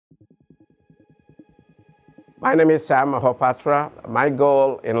My name is Shyam Mohapatra. My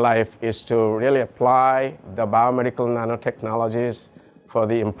goal in life is to really apply the biomedical nanotechnologies for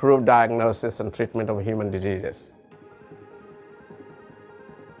the improved diagnosis and treatment of human diseases.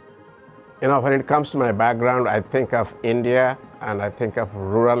 When it comes to my background, I think of India and I think of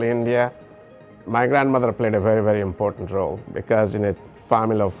rural India. My grandmother played a very, very important role because in a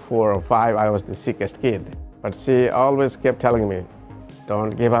family of 4 or 5, I was the sickest kid. But she always kept telling me,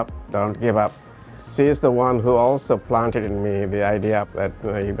 don't give up, don't give up. She is the one who also planted in me the idea that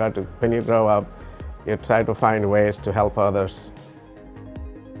when you grow up, you try to find ways to help others.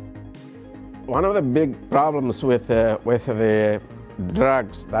 One of the big problems with the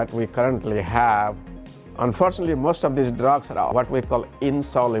drugs that we currently have, unfortunately, most of these drugs are what we call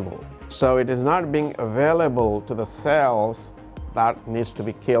insoluble. So it is not being available to the cells that needs to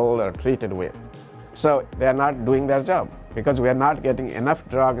be killed or treated with. So they are not doing their job because we are not getting enough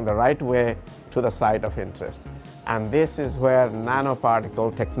drug in the right way to the site of interest. And this is where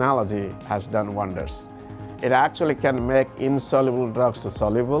nanoparticle technology has done wonders. It actually can make insoluble drugs to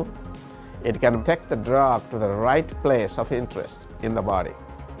soluble. It can take the drug to the right place of interest in the body.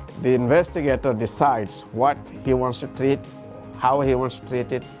 The investigator decides what he wants to treat, how he wants to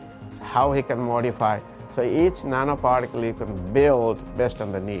treat it, how he can modify. So each nanoparticle you can build based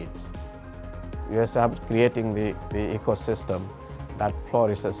on the needs. USF is creating the ecosystem that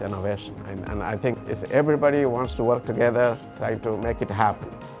flourishes innovation. And I think everybody wants to work together, trying to make it happen.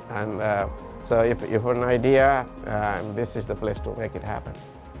 And so if you have an idea, this is the place to make it happen.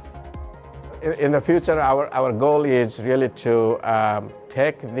 In the future, our goal is really to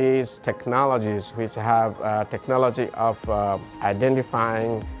take these technologies which have technology of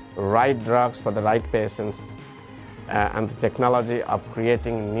identifying right drugs for the right patients, and the technology of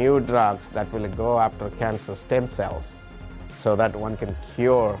creating new drugs that will go after cancer stem cells so that one can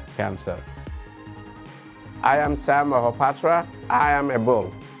cure cancer. I am Shyam Mohapatra. I am a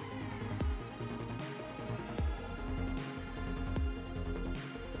bull.